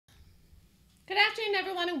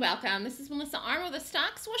everyone, and welcome. This is Melissa Armo with the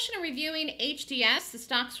Stock Swoosh, and I'm reviewing HDS, the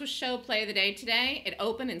Stock Swoosh Show play of the day today. It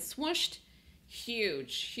opened and swooshed.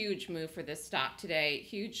 Huge move for this stock today.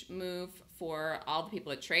 Huge move for all the people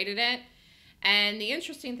that traded it. And the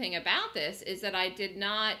interesting thing about this is that I did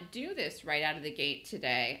not do this right out of the gate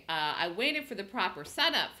today. I waited for the proper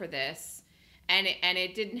setup for this, and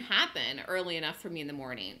it didn't happen early enough for me in the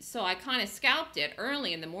morning. So I kind of scalped it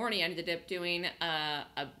early in the morning. I ended up doing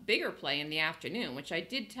a bigger play in the afternoon, which I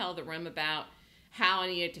did tell the room about how I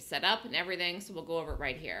needed to set up and everything. So we'll go over it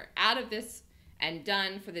right here. Out of this and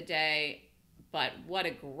done for the day. But what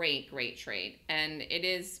a great trade. And it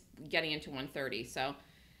is getting into 130. So,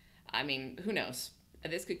 I mean, who knows?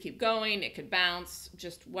 This could keep going. It could bounce.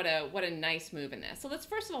 Just what a nice move in this. So let's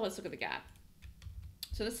look at the gap.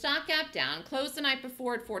 So the stock gap down, closed the night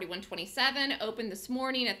before at 41.27, opened this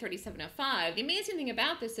morning at 37.05. The amazing thing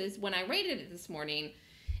about this is when I rated it this morning,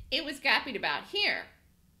 it was gapping about here.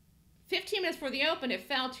 15 minutes before the open, it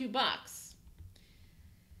fell $2.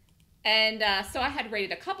 And so I had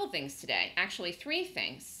rated a couple things today, actually 3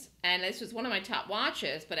 things. And this was one of my top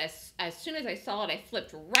watches, but as soon as I saw it, I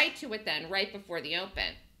flipped right to it then, right before the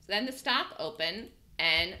open. So then the stock opened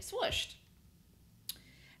and swooshed.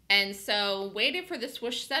 And so waited for the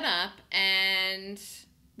swoosh setup and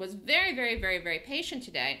was very patient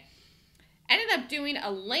today. Ended up doing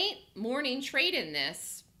a late morning trade in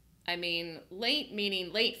this. I mean, late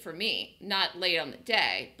meaning late for me, not late on the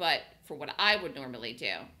day, but for what I would normally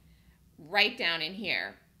do. Right down in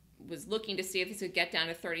here. Was looking to see if this would get down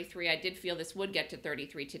to 33. I did feel this would get to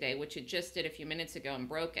 33 today, which it just did a few minutes ago and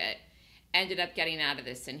broke it. Ended up getting out of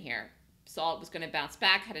this in here. Saw it was going to bounce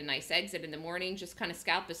back, had a nice exit in the morning, just kind of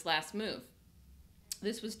scalped this last move.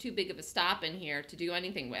 This was too big of a stop in here to do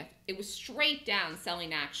anything with. It was straight down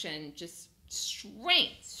selling action, just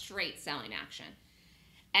straight selling action.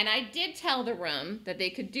 And I did tell the room that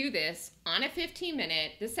they could do this on a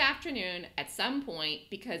 15-minute this afternoon at some point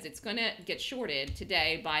because it's going to get shorted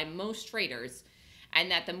today by most traders, and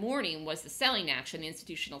that the morning was the selling action, the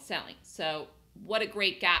institutional selling. So what a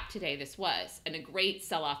great gap today this was, and a great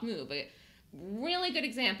sell-off move. A really good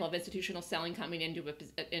example of institutional selling coming into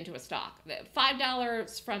a stock.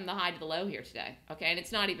 $5 from the high to the low here today, okay? And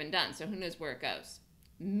it's not even done, so who knows where it goes.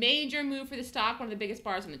 Major move for the stock, one of the biggest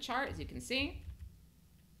bars on the chart, as you can see.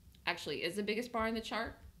 Actually is the biggest bar in the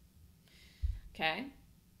chart. Okay.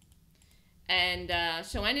 And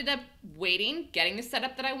so I ended up waiting, getting the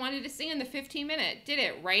setup that I wanted to see in the 15-minute. Did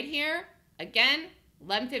it right here. Again,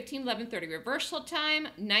 11:15, 11:30 reversal time.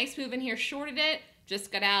 Nice move in here, shorted it.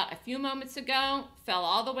 Just got out a few moments ago, fell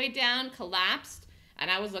all the way down, collapsed,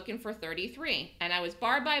 and I was looking for 33. And I was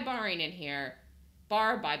bar by barring in here,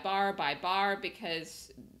 bar by bar by bar,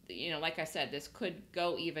 because, you know, like I said, this could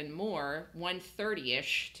go even more.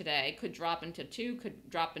 130-ish today. Could drop into 2, could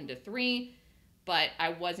drop into 3, but I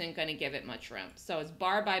wasn't going to give it much room. So it's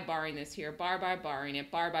bar by barring this here, bar by barring it,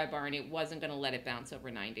 bar by barring it. Wasn't going to let it bounce over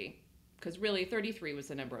 90. Because really, 33 was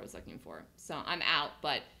the number I was looking for. So I'm out,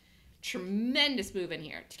 but tremendous move in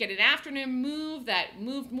here. To get an afternoon move that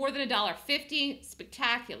moved more than $1.50,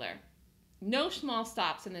 spectacular. No small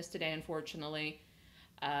stops in this today, unfortunately.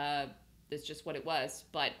 That's just what it was.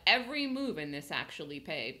 But every move in this actually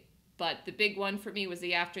paid. But the big one for me was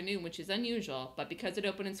the afternoon, which is unusual. But because it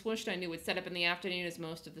opened and swooshed, I knew it would set up in the afternoon, as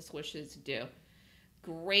most of the swooshes do.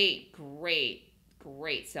 Great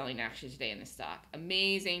selling action today in this stock.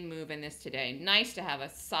 Amazing move in this today. Nice to have a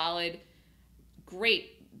solid,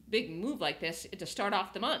 great big move like this to start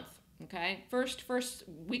off the month. Okay, first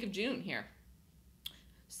week of June here.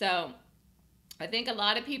 So I think a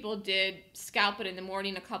lot of people did scalp it in the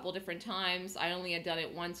morning a couple different times. I only had done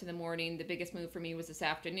it once in the morning. The biggest move for me was this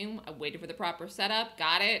afternoon. I waited for the proper setup,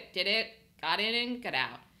 got it, did it, got in, got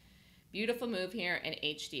out. Beautiful move here in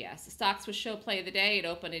HDS. The Stock Swoosh Show play of the day. It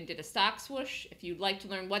opened and did a stock swoosh. If you'd like to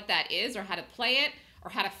learn what that is, or how to play it, or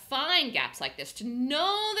how to find gaps like this, to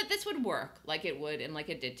know that this would work like it would and like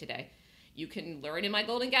it did today, you can learn in my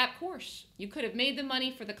Golden Gap course. You could have made the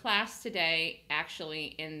money for the class today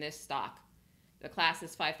actually in this stock. The class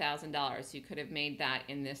is $5,000. You could have made that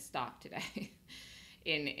in this stock today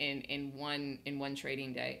in one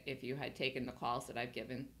trading day if you had taken the calls that I've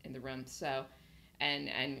given in the room. So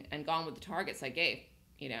and gone with the targets I gave,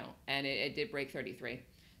 you know, and it did break 33.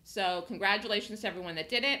 So congratulations to everyone that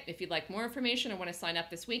did it. If you'd like more information or want to sign up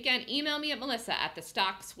this weekend, email me at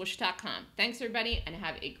melissa@thestockswoosh.com. Thanks everybody, and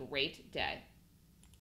have a great day.